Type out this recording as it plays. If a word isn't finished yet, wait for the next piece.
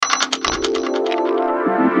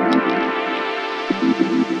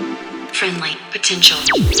friendly potential.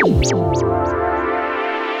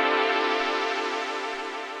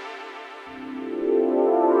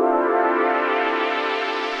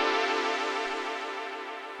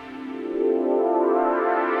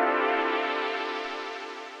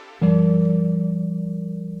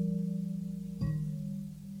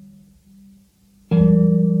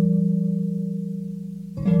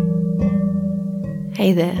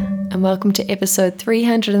 Hey there, and welcome to episode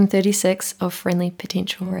 336 of Friendly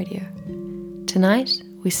Potential Radio. Tonight,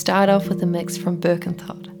 we start off with a mix from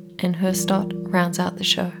Birkenthot, and Herstot rounds out the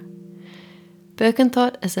show.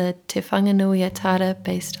 Birkenthot is a Te Whanganui-a-Tara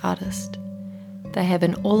based artist. They have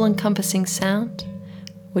an all-encompassing sound,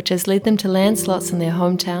 which has led them to land slots in their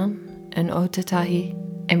hometown, in Otautahi,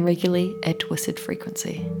 and regularly at Twisted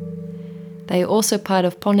Frequency. They are also part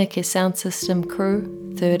of Pōneke sound system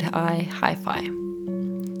crew, Third Eye Hi-Fi,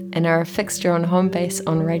 and are a fixture on Homebass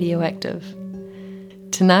on Radioactive.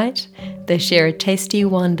 Tonight, they share a tasty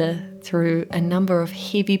wander through a number of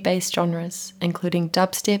heavy bass genres, including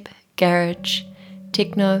dubstep, garage,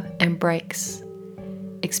 techno, and breaks.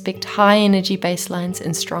 Expect high-energy bass lines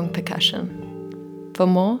and strong percussion. For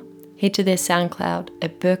more, head to their SoundCloud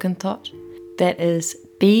at Birkenthot. That is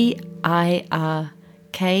Birkenthot.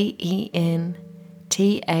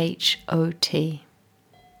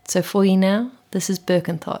 So for you now, this is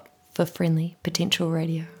Birkenthot for Friendly Potential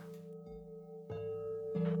Radio.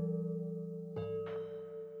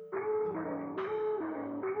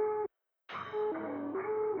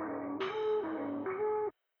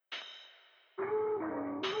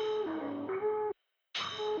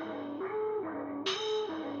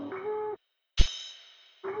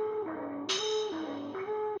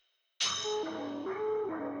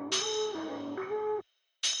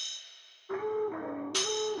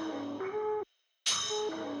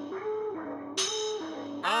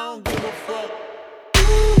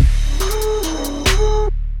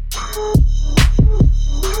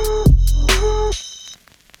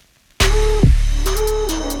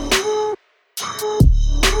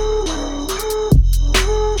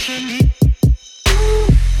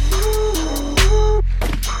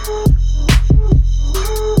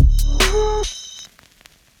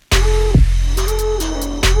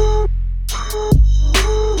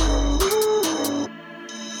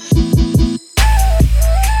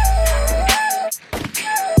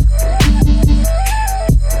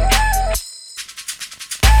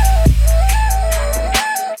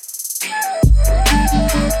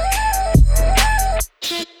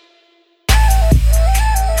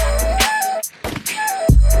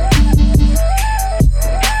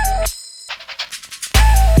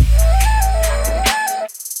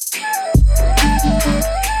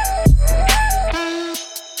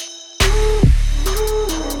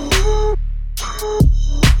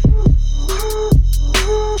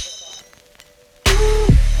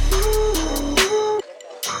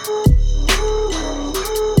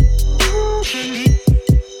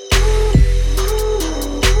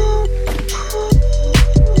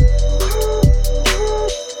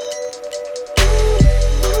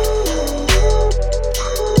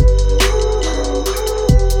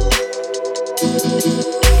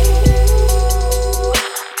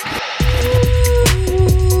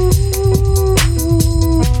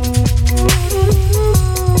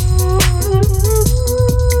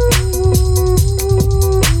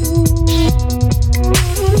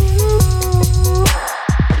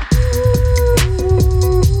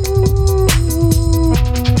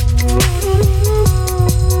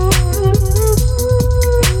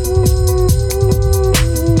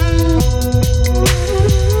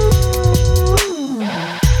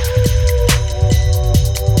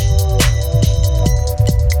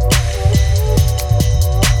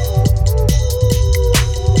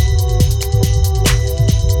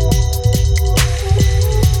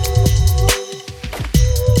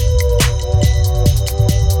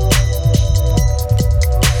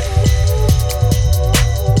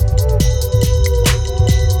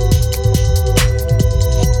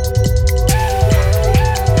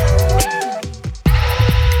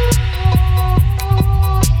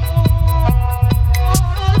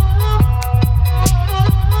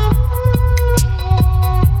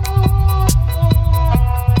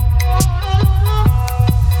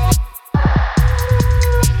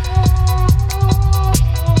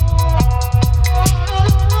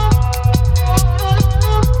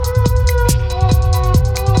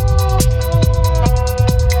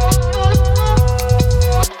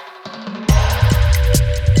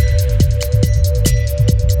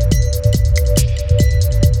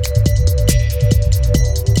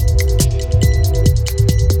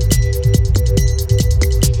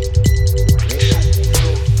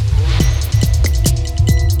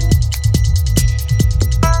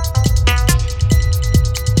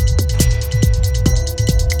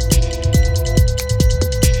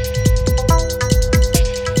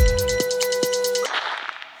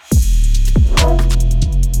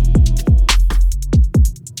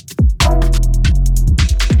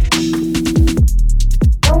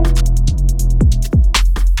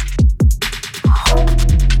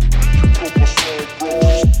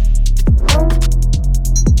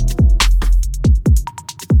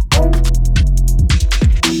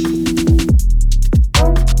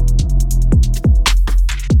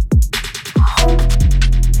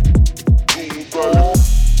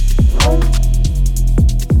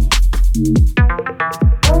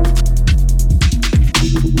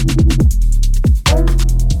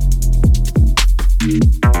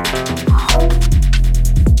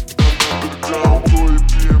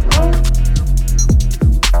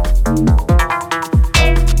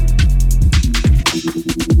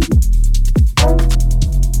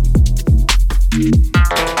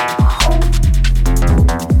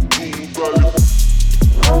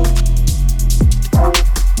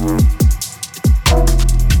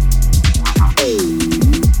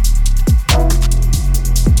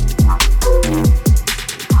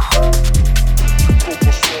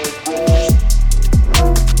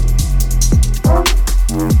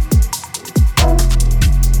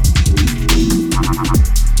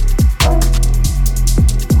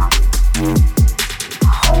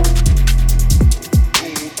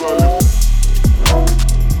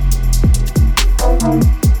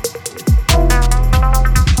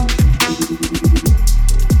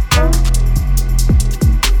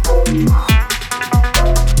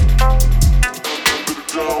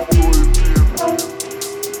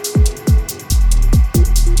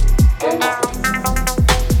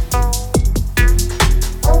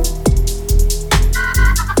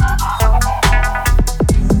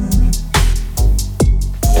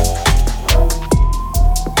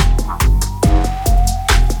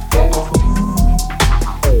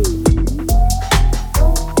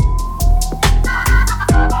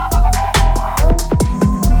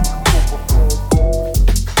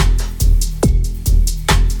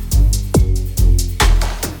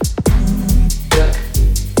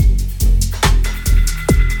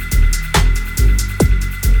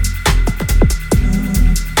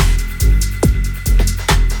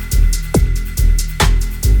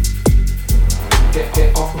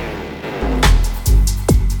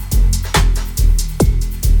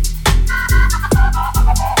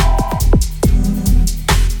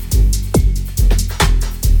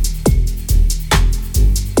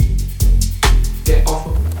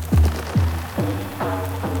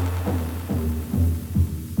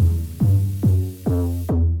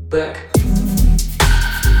 back.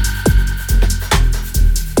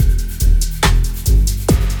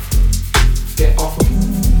 Get off of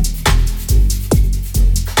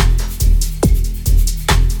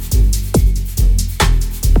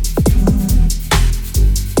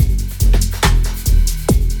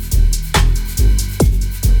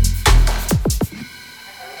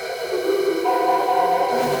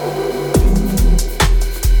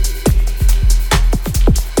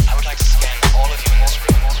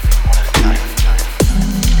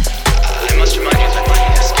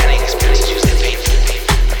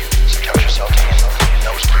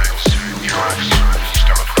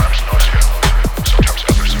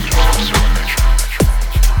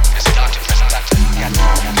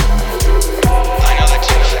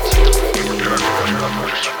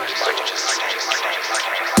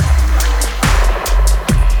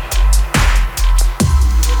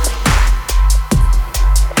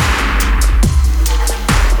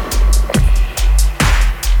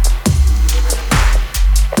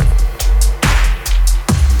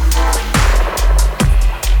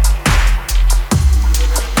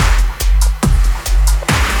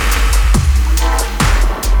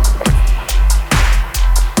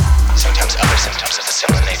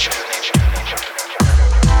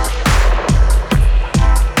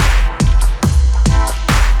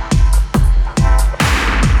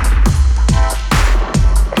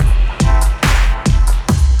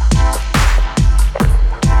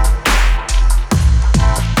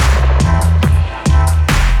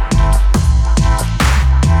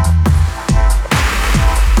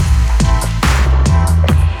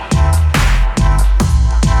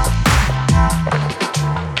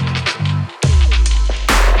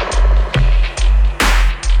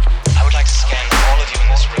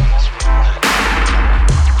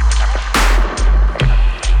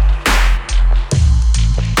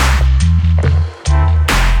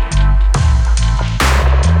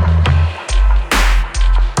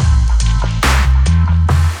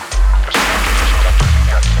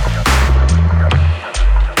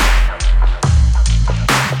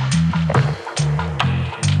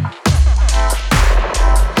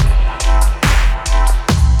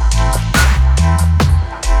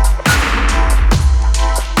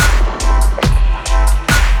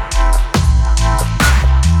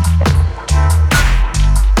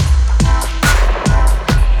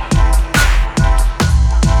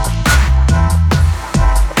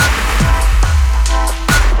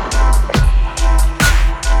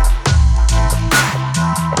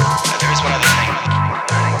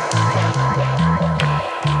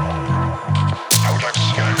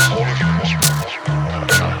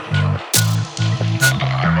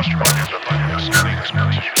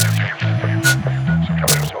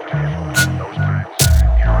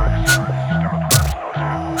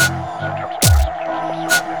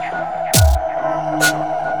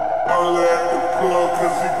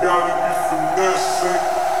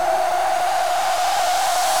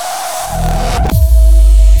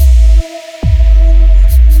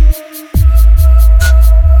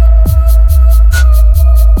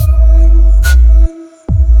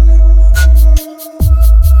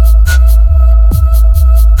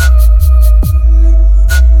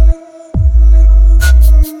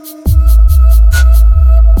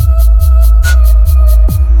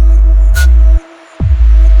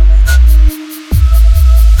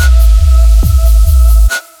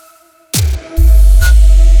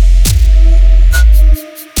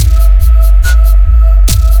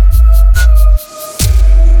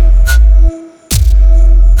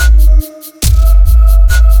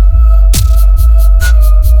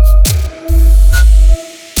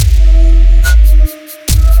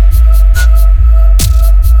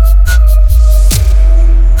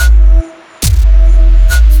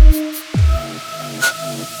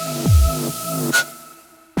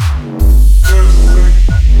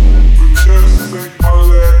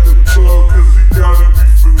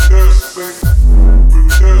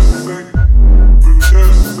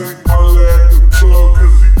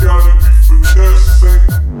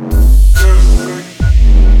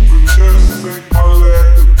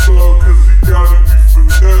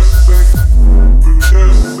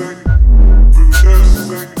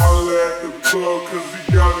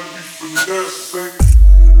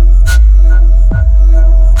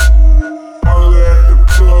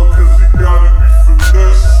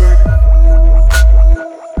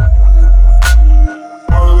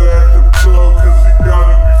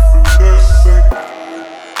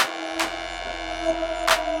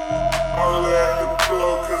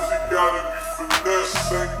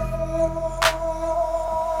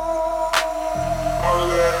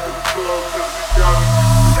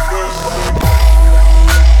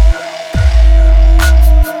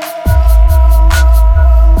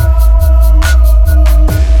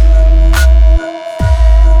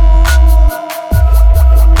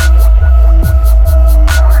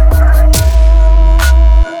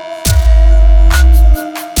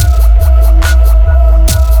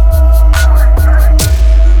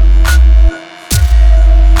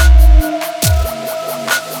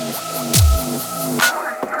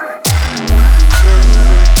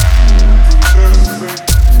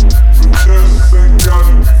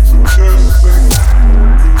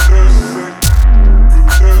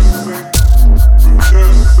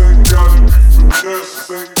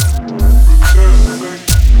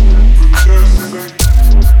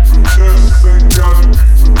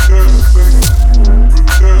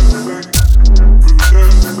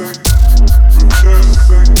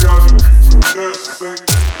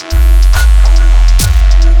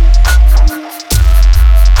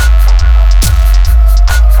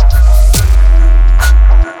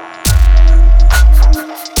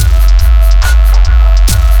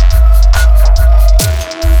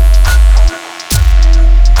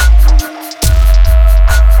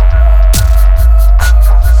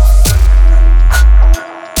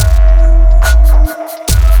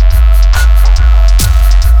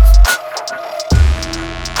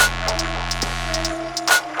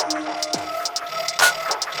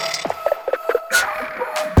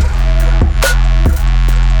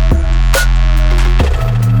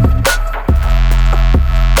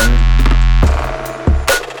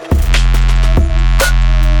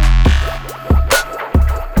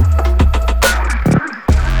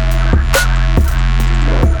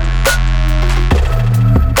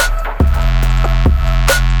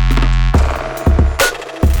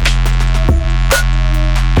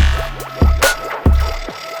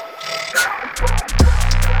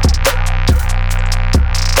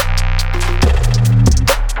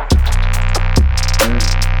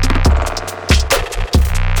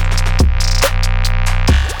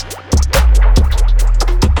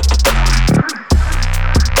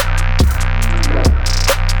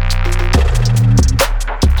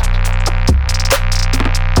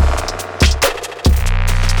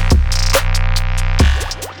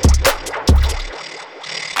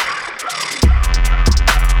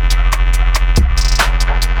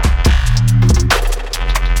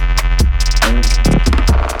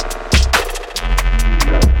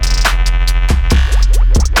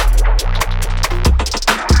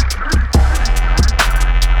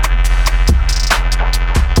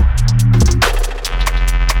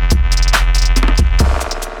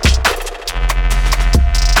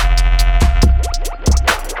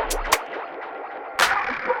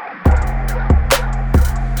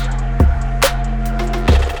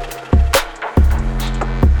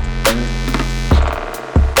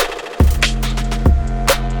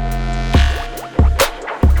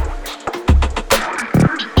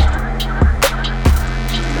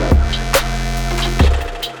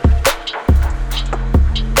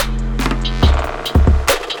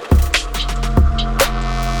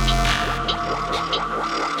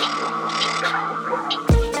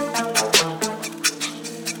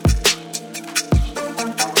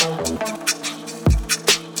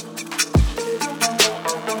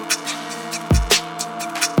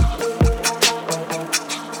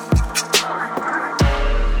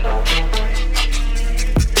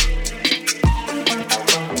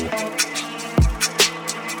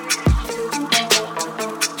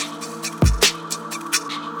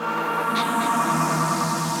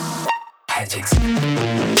Hijinx.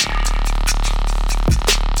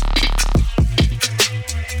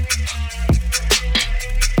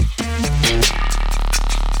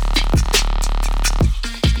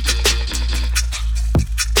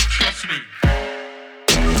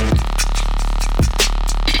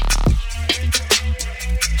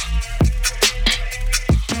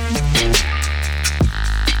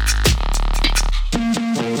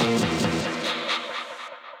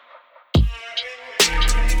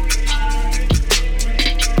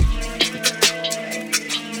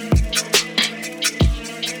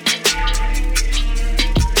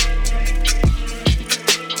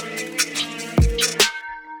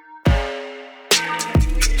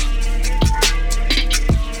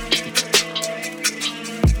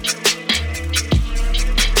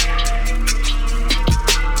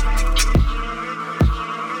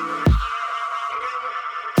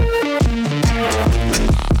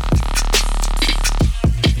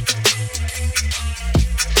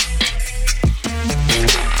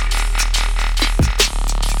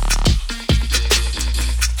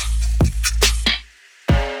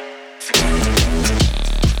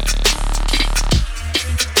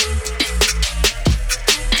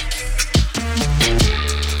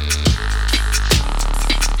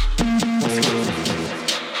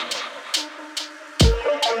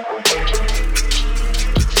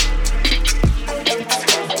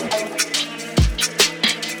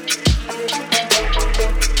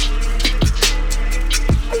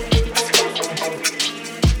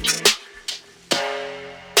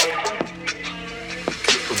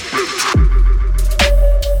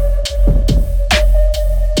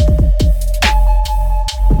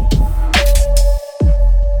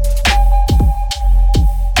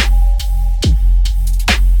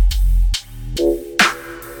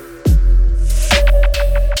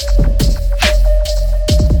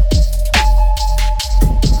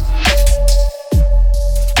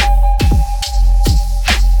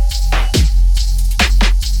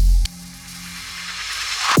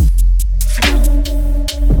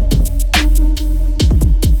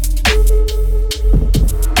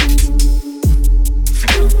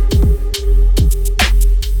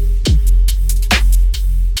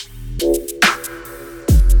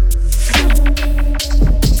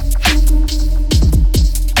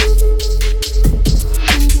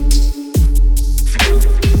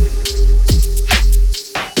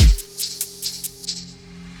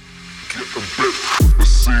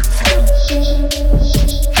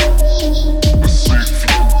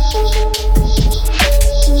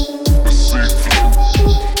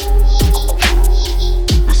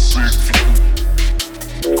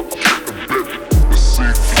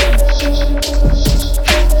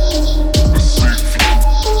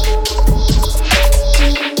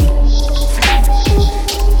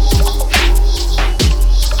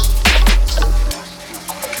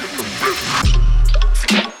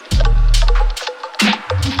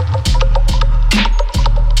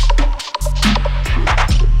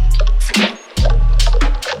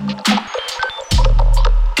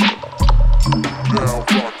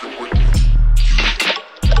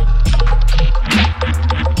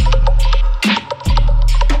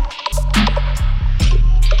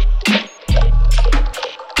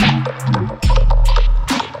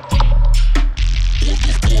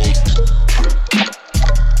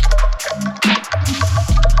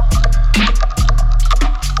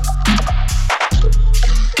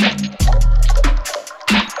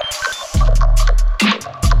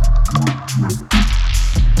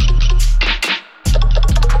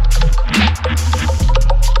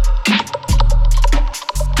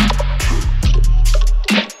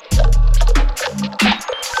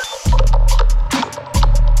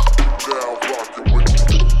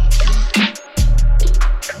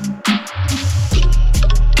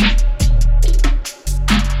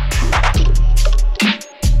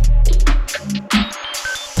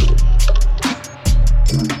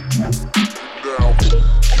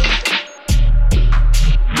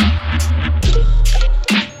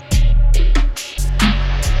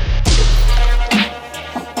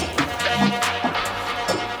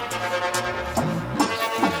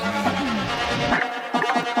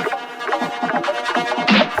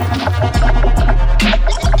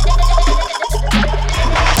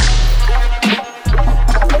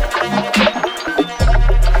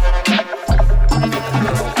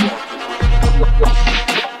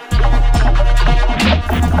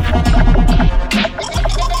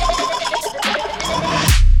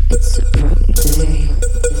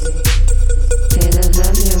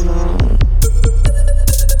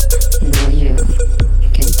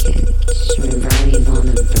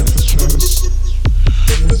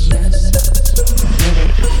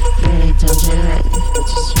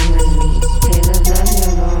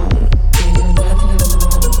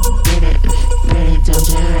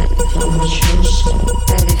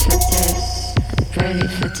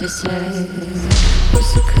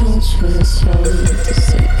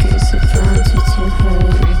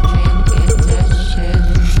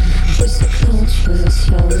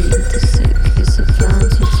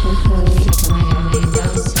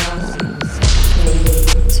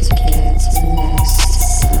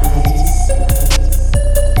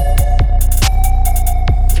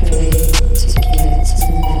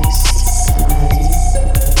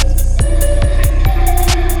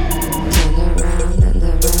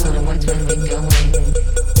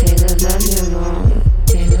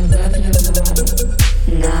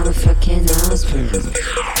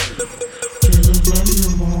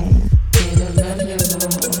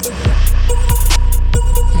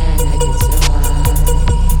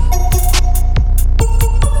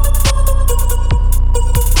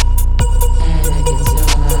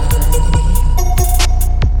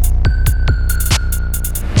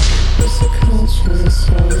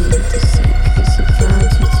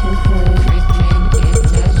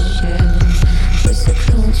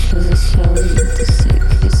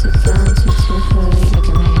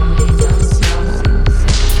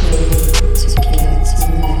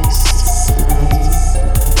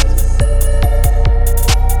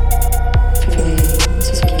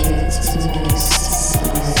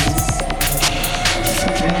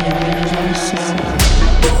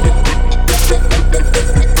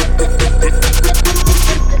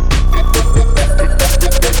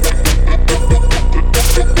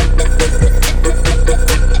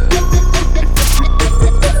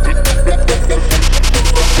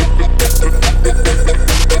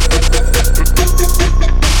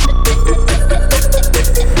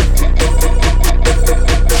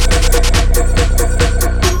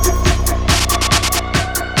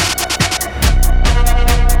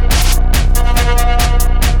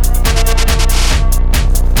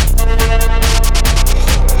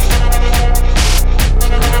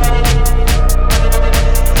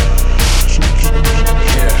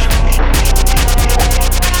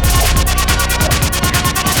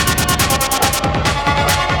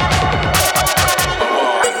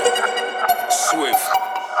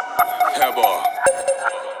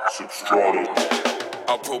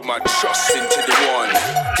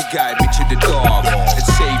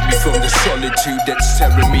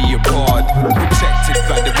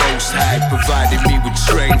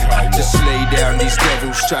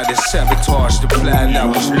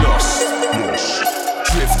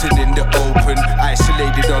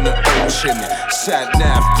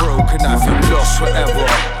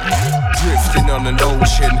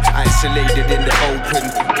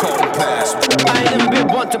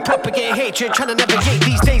 Trying to navigate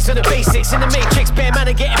these days on the basics. In the matrix, bare man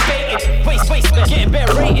are getting baited. Waste, getting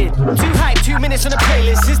better rated. Too hype, 2 minutes on the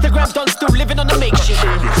playlist. Instagram done, still living on the makeshift.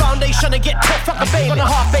 Foundation to get tough, fuck a bail. On a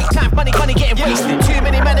half-baked time, money getting wasted. Too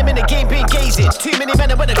many men in the game being gazing. Too many men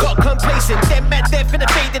when I got complacent. Them mad death in the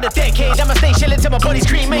fade in a decade. I'ma stay chilling till my body's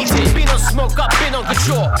cremated. Been on smoke, I've been on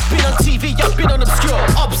control. Been on TV, I've been on obscure.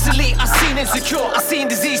 Obsolete, I seen insecure. I seen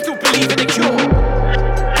disease, still believe in the cure.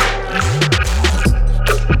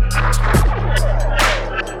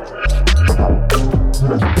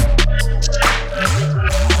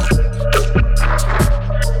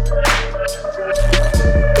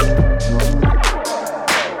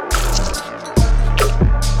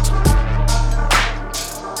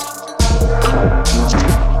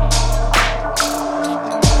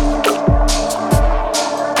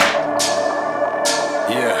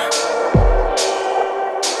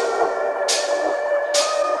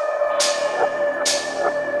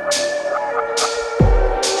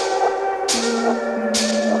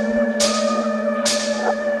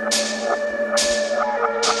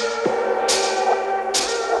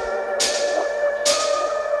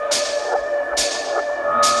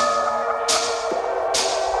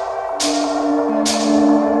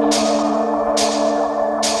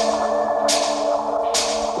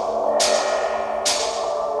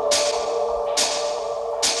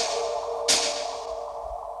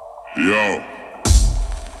 Yo.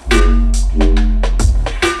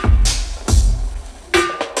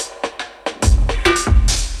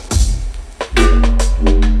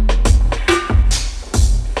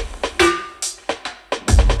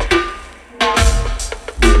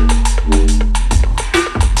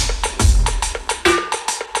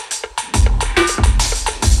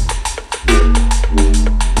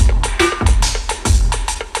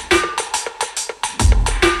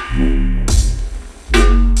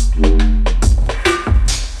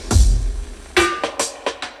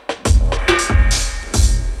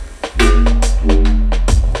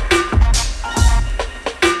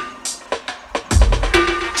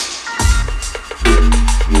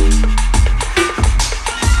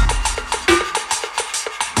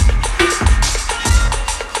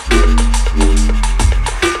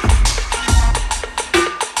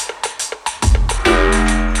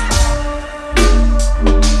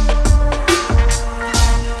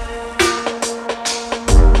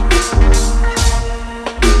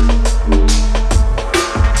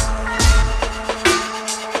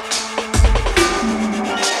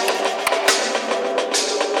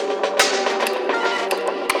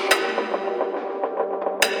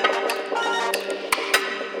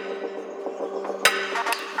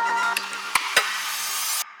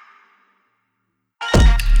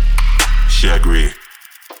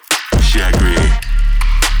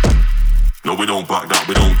 No, we don't back that,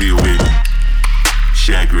 we don't deal with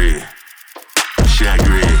Shaggy.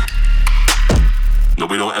 No,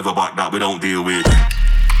 we don't ever back that, we don't deal with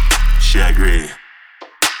Shaggy.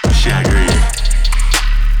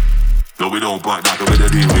 No, we don't back that, we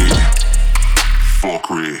don't deal with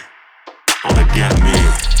fuckery. Wanna get me?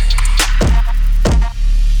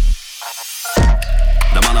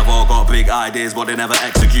 all got big ideas, but they never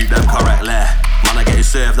execute them correctly. Man, I getting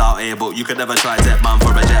served out here, but you could never try that man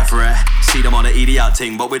for a Jeffrey. See them on the idiot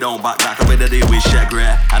thing, but we don't back back up with the deal with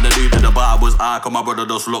Shegre. And the dude at the bar was I, cause my brother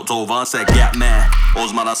just looked over and said, get me.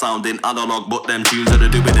 Us man are sounding analog, but them tunes are the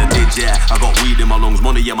do with the did, yeah. I got weed in my lungs,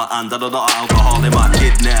 money in my hand, and a lot of alcohol in my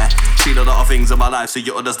kidney. Seen a lot of things in my life, so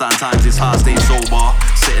you understand times it's hard staying sober.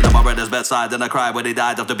 Sitting at my brother's bedside, and I cried when he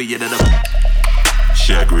died after being in the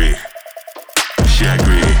Shaggy.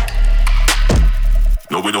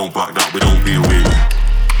 No, we don't back that, we don't deal with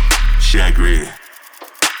Shaggy.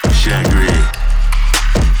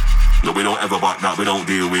 No, we don't ever back that, we don't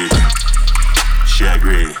deal with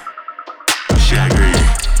Shaggy.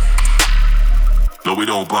 No, we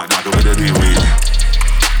don't back that, we don't deal with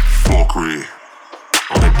fuckery.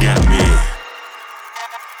 Wanna get me?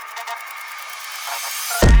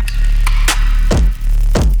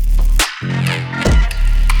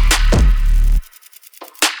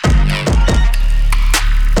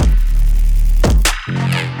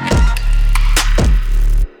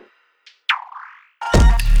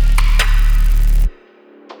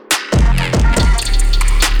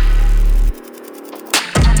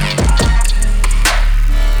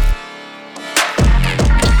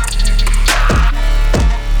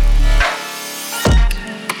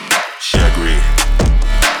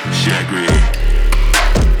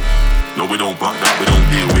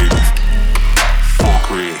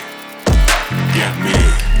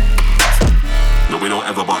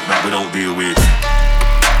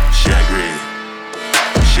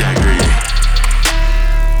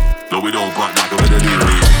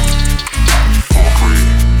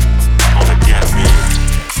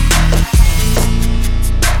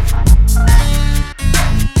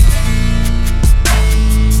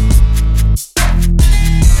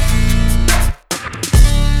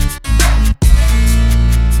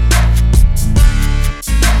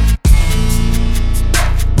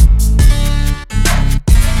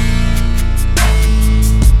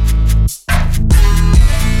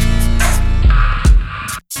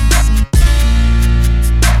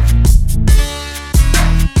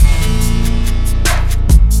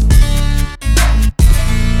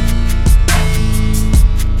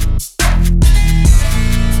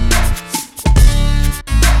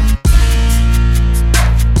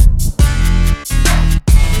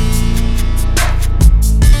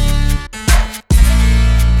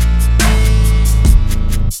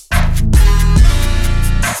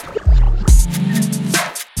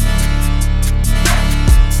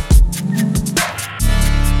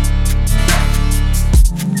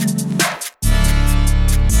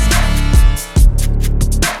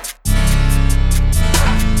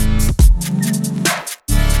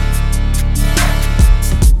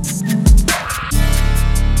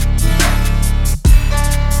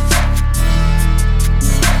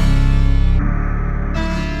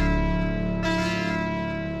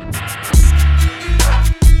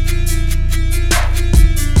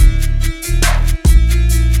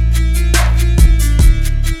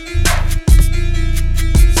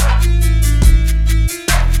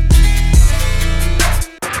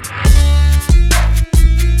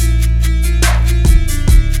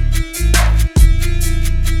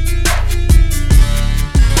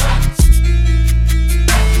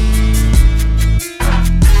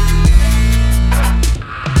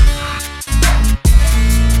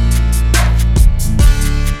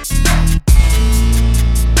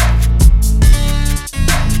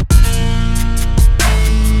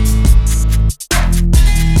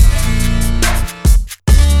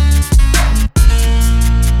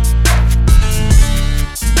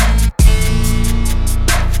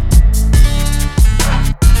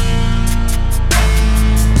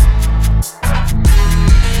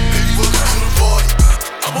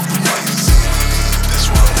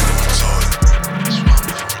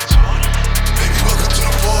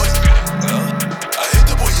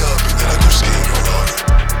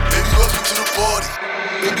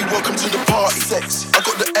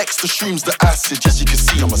 the shrooms, the acid, just you can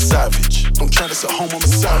see I'm a savage. Don't try this at home, I'm a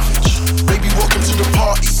savage. Baby, welcome to the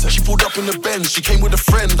party. She pulled up in the Benz, she came with a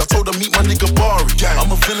friend. I told her meet my nigga Bari.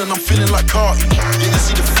 I'm a villain, I'm feeling like Carti. Yeah, you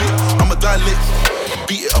see the fit, I'm a dilate.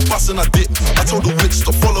 Beat it, I bust and I dip. I told the witch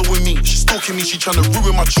stop following me. She stalking me, she tryna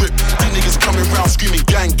ruin my trip. These niggas coming round screaming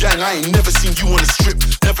gang, gang. I ain't never seen you on a strip.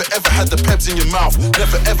 Never ever had the peps in your mouth.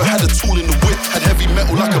 Never ever had a tool in the whip. Had heavy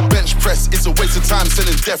metal like a bench press. It's a waste of time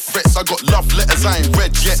sending death threats. I got love letters I ain't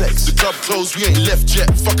read yet. The club closed, we ain't left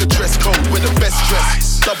yet. Fuck a dress code, we're the best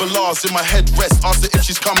dress. Double R's in my headrest. Asked her if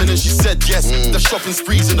she's coming and she said yes. The shopping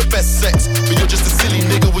sprees and the best sex. But you're just a silly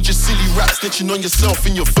nigga with your silly rap snitching on yourself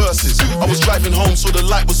in your verses. I was driving home, saw the the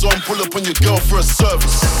light was on, pull up on your girl for a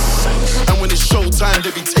service. And when it's showtime, they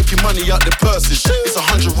be taking money out their purses. It's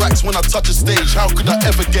 100 racks when I touch a stage, how could I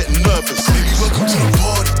ever get nervous? Baby, welcome to the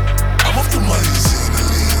party. I'm off the money, it's in the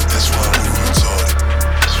lean. That's why I'm moving retarded.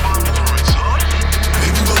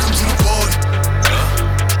 Baby, welcome to the party.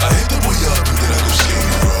 I hit the boy up and then I go skate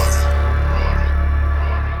in a Rari.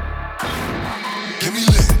 Give me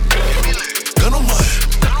lit. Gun on my hip.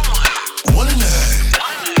 1 and a half.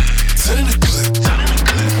 10 in the clip.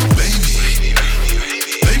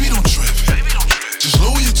 Baby, don't trip. Just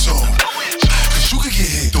lower your tone. Cause you could get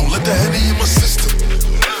hit. Don't let that Henny in my system.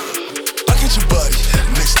 I get your body.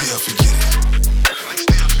 Next day I forget it.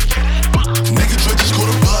 Nigga,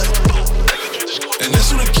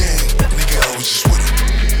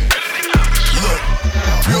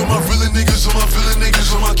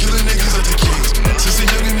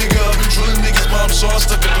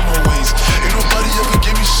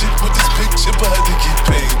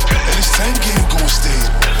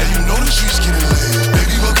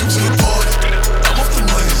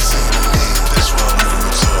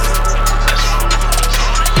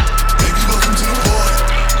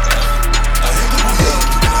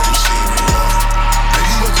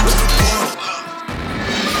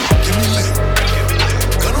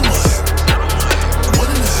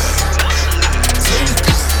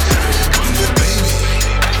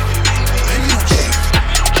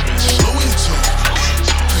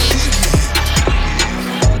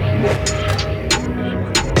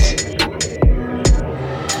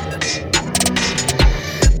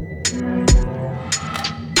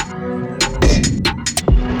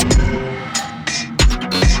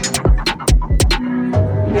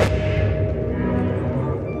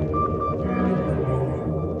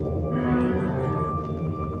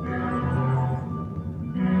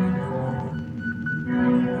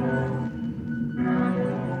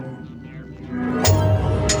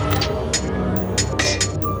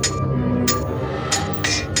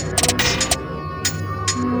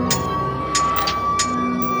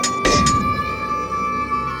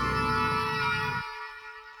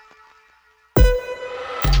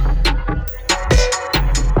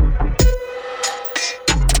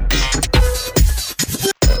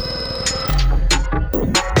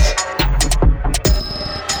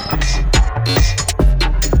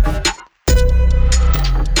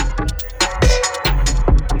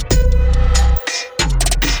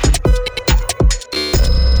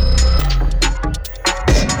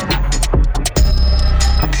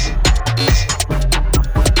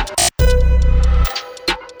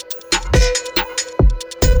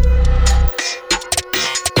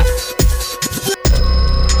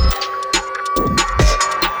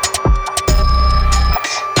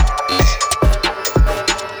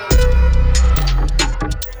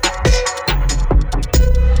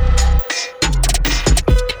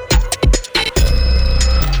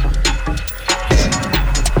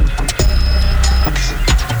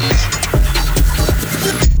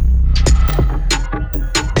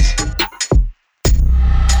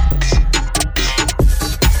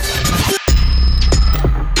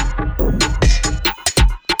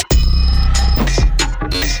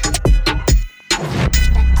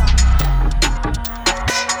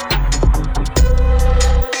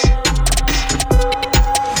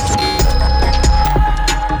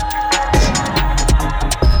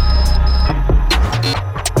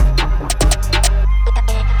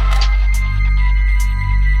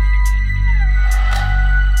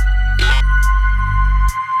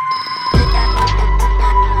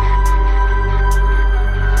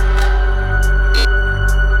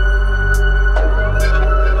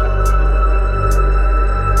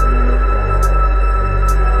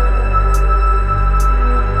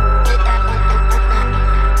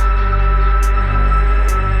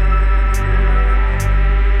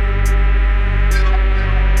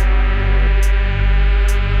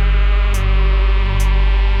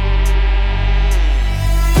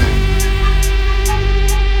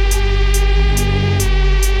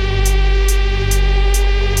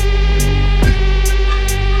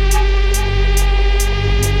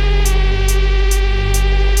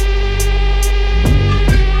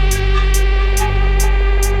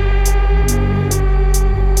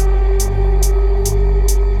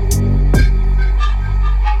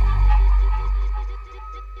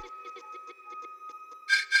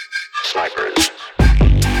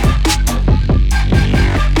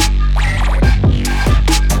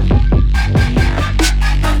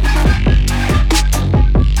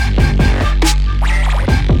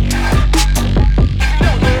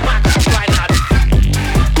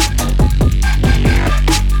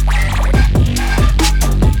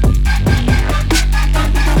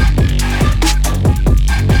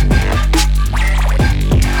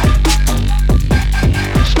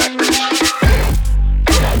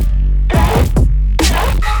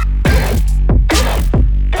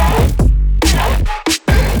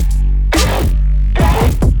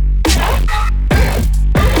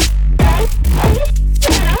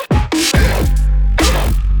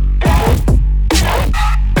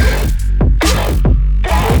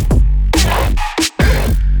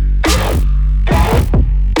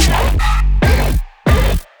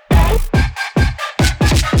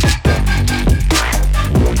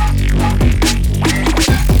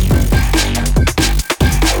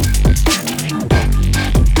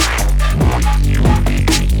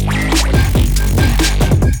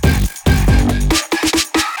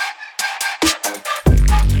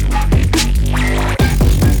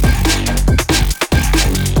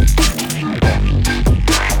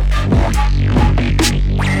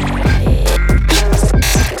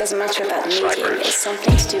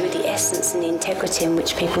 do with the essence and the integrity in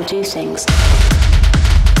which people do things.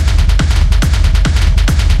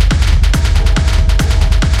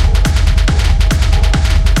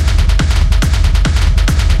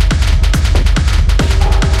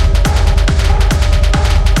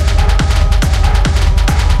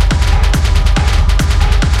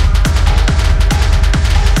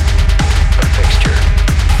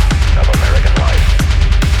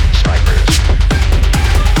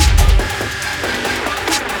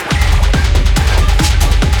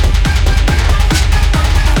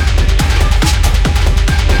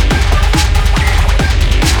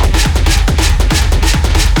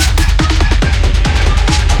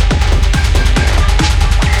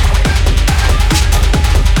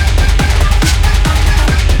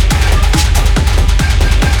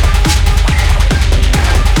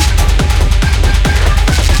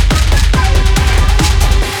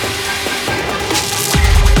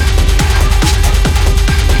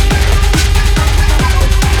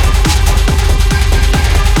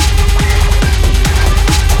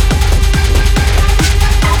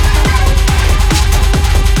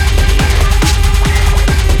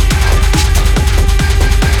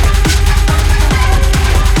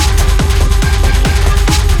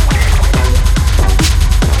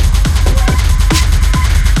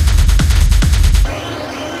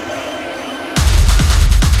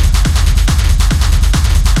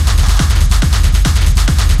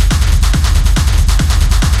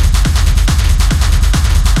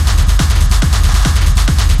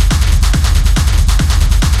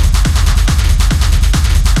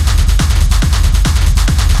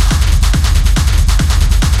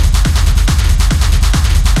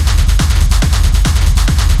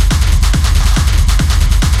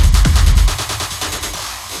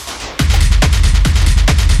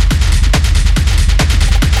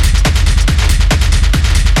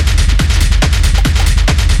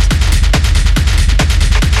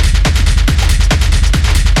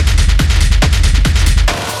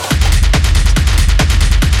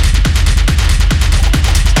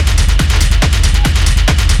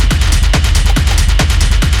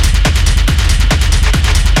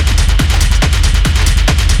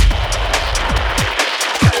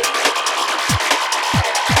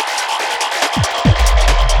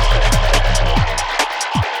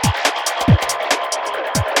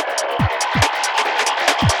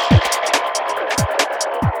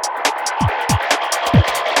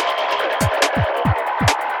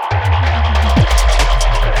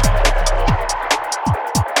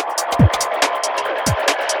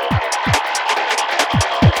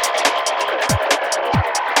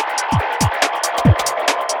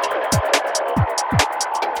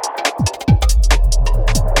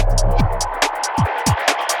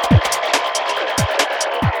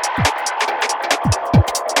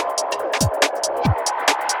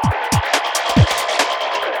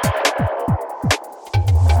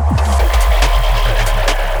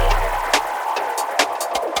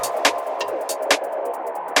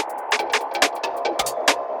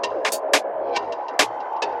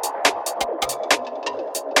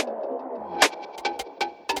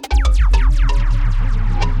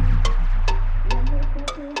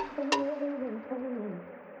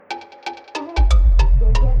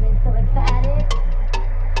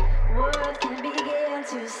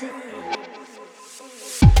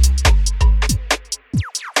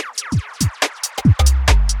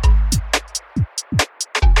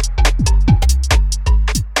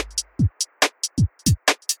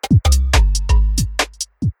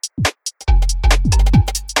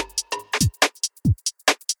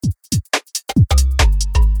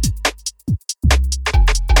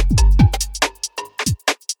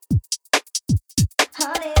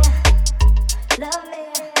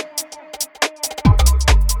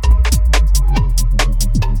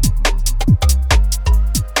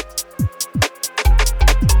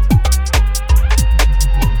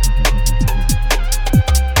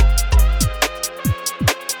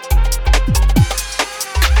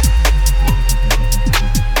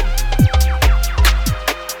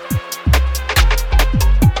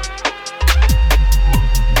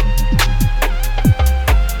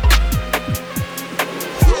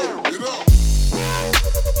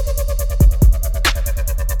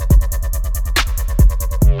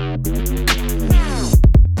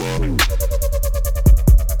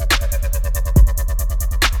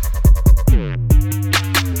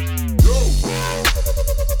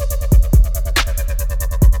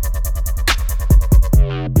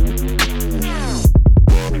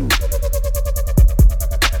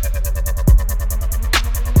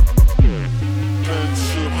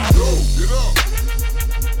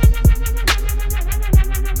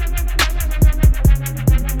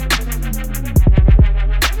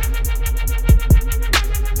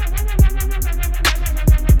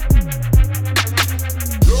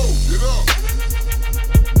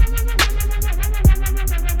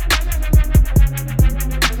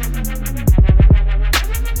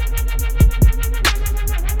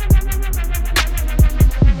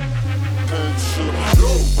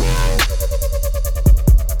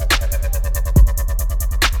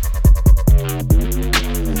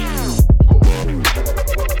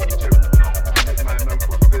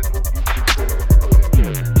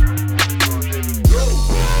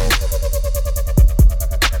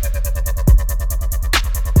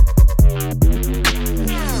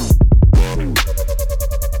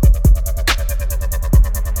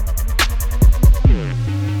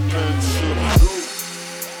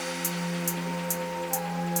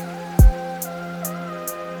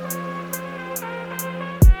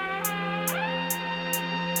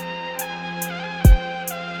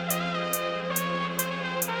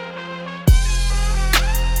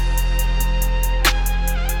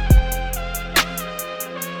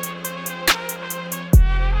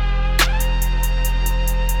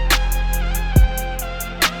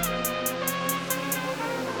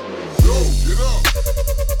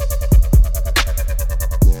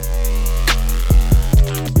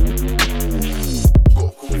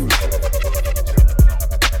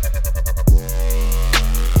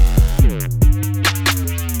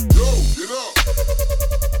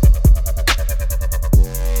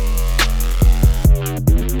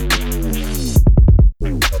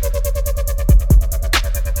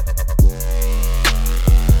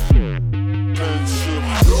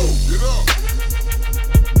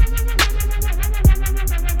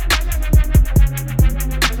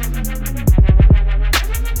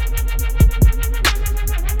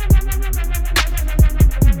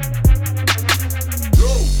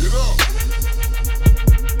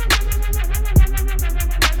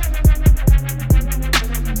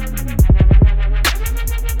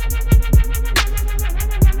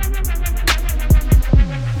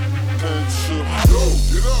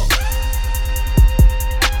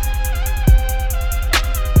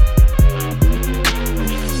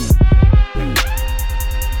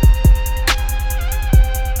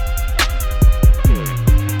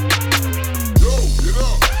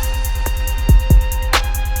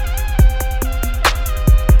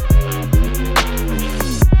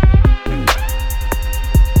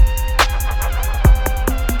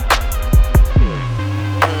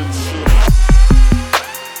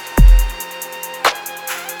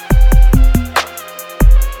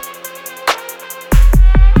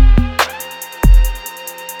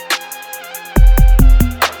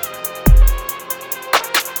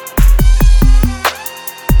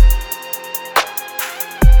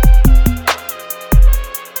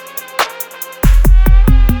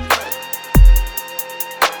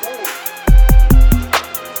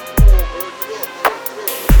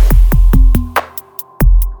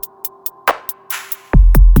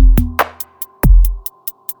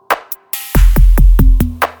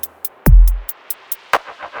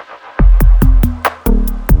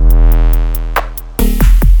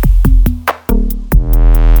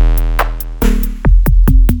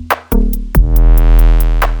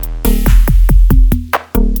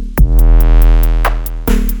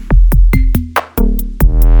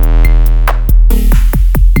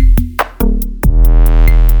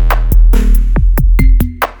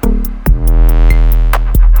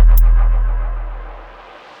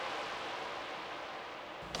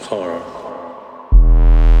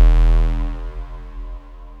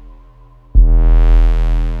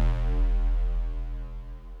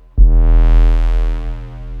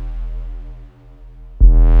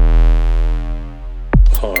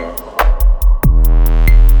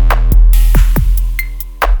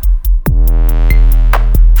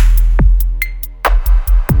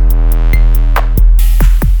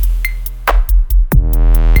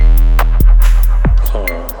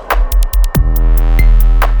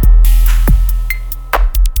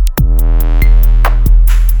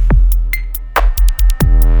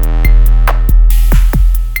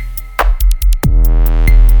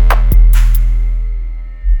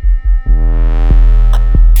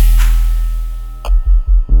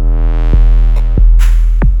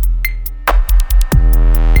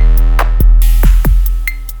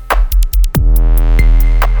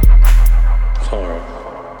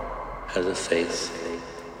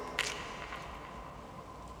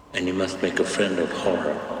 a friend of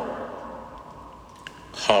horror.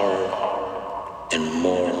 Horror and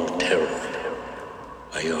moral terror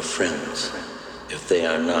are your friends. If they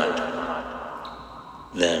are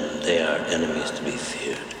not, then they are enemies to be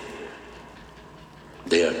feared.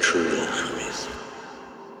 They are true enemies.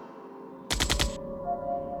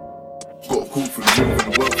 Got a call from you for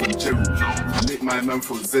the work from Gerald. Nick my man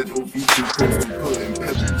from ZOV to post and put in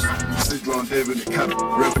pebbles. Sit round there in the cab,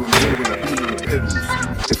 rev with me when I beat in the pedals.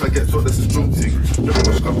 If I get shot, that's a strong thing. Never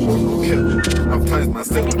watch cup on no kettle. I've tied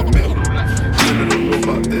myself with the metal. Never know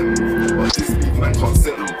about them, but this beat man can't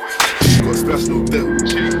settle. Got splash no devil.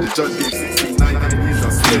 The judge gave 69 years, I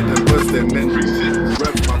swear them words they're meant.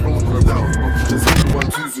 Rev my wrong for a doubt. Just everyone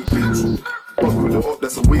twos with petrol. Fuck with the up,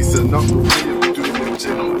 that's a waste of enough. No way of doing them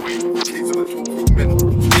general. Kids on the talk for mental.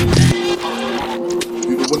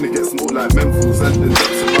 You the one that gets smoked like mentals and then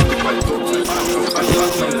that's surrounded by dogs.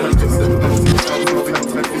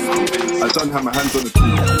 I done have my hands on the tool.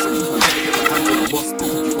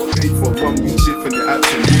 Paid for 1 week shift and the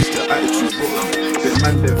action, the attitude wrong. Then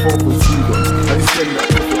man, they're far from freedom. I just spend that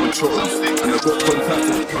profit on trotters. And I got contact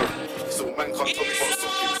with the plug. So man can't talk about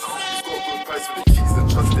sockets. He's got a good price for the keys and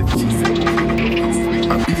trust them keys.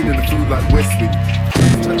 I'm being in the field like Westwick.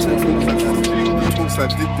 The talks I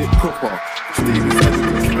did it proper. Stay beside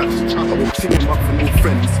the splash. I won't pick him up for no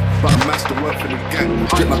friends, but I match the work for the gang.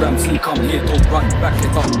 Get my damn see, come here, don't run, back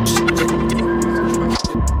it up.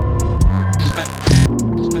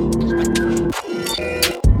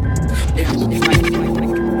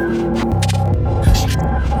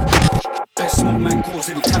 Best small man calls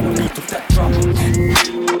any time of beat of that drum.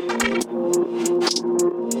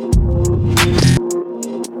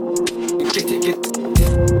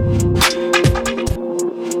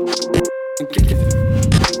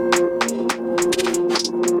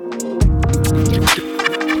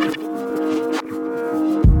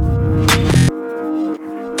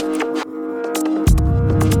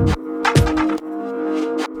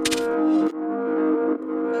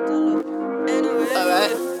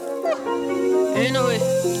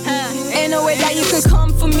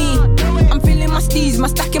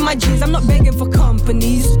 I'm not begging for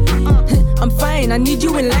companies. I'm fine, I need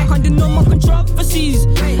you in life under no more controversies.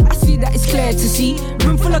 I see that it's clear to see.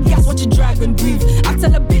 Room full of gas, watch a dragon breathe. I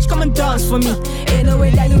tell a bitch, come and dance for me. Ain't no way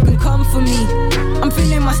that you can come for me. I'm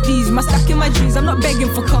feeling my steez, my stack in my jeans. I'm not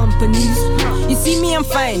begging for companies. You see me, I'm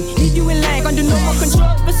fine. Need you in life under no more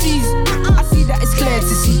controversies. I see that it's clear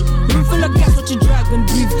to see. Room full of gas, watch a dragon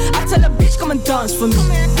breathe. I tell a bitch, come and dance for me.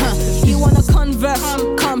 You wanna converse?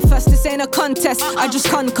 Come first, this ain't a contest. I just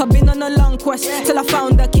conquer, been on a long quest till I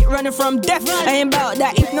found a kid running from death. I ain't bout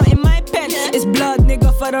that, if not in my pen. It's blood,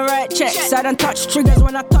 nigga, for the right checks. I don't touch triggers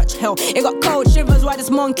when I touch hell. It got cold shivers, why this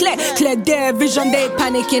Mungk clear their vision, they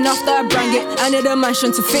panicking after I bring it. I need a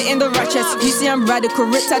mansion to fit in the ratchets. You see I'm radical,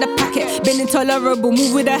 ripped out the packet. Been intolerable,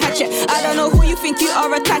 move with a hatchet. I don't know who you think you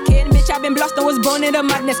are attacking. Bitch, I've been blasted, was born in the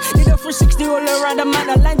madness. Did a 360 all around the man.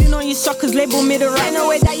 I landing on you suckers, label me the right. Ain't no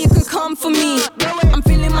way that you could come for me. I'm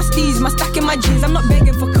feeling my steez, my stack in my jeans. I'm not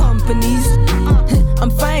begging for companies. I'm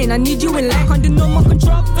fine, I need you in life under no more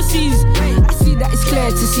controversies. I see that it's clear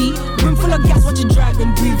to see. Room full of gas, watch a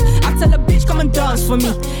dragon breathe. I tell a bitch, come and dance for me.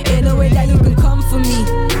 Ain't no way that you can come for me.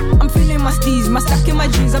 I'm feeling my steez, my stack in my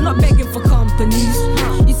jeans. I'm not begging for companies.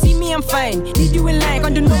 You see me, I'm fine. Need you in life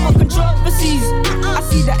under no more controversies. I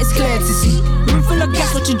see that it's clear to see. Room full of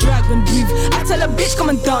gas, watch a dragon breathe. I tell a bitch, come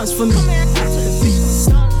and dance for me.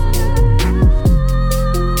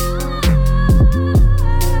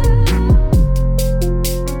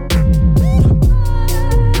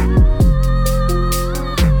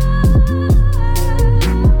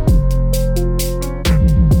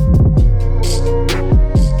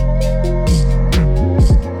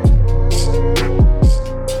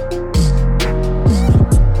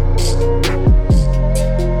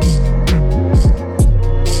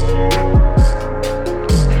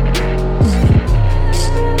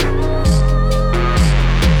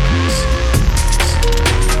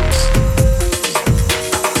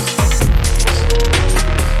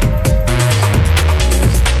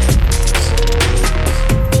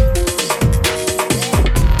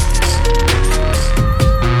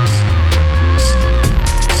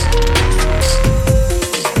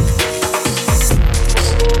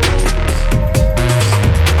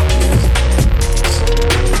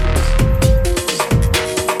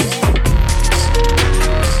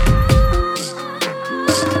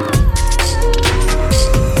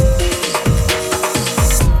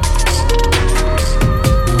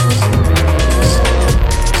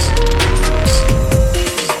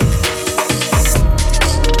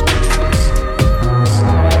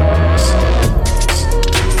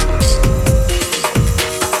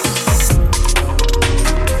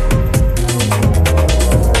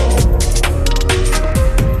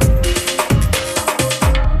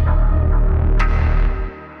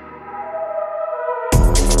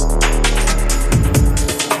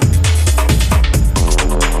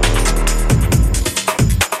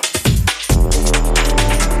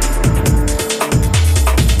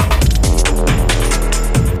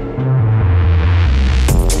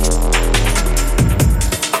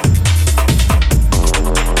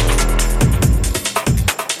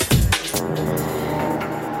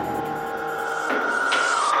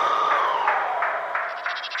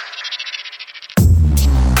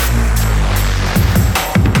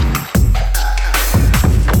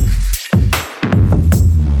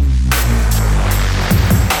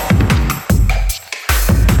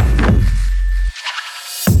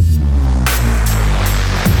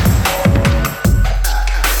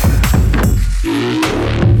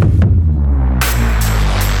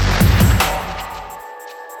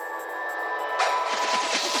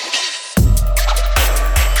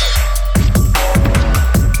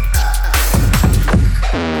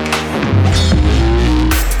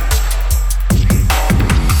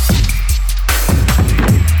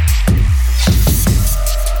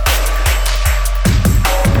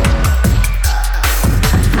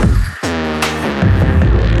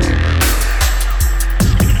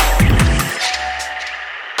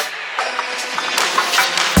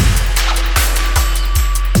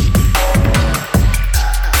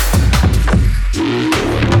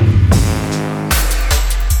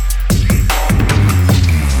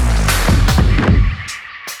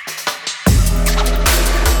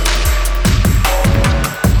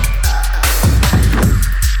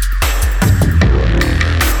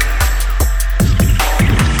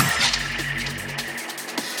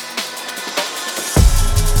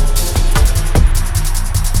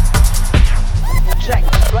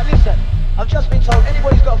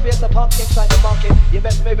 up, inside the market. You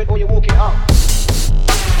best move it or you walk it up.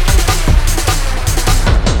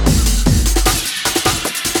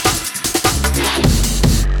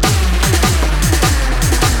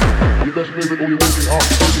 You best move it or you walk it up,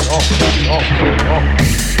 walk it up, walk it up, walk it up.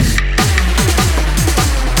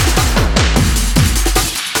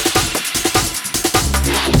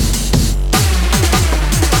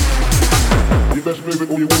 You best move it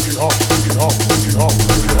or you walk it up, walk it up, walk it up,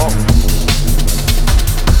 walk it up.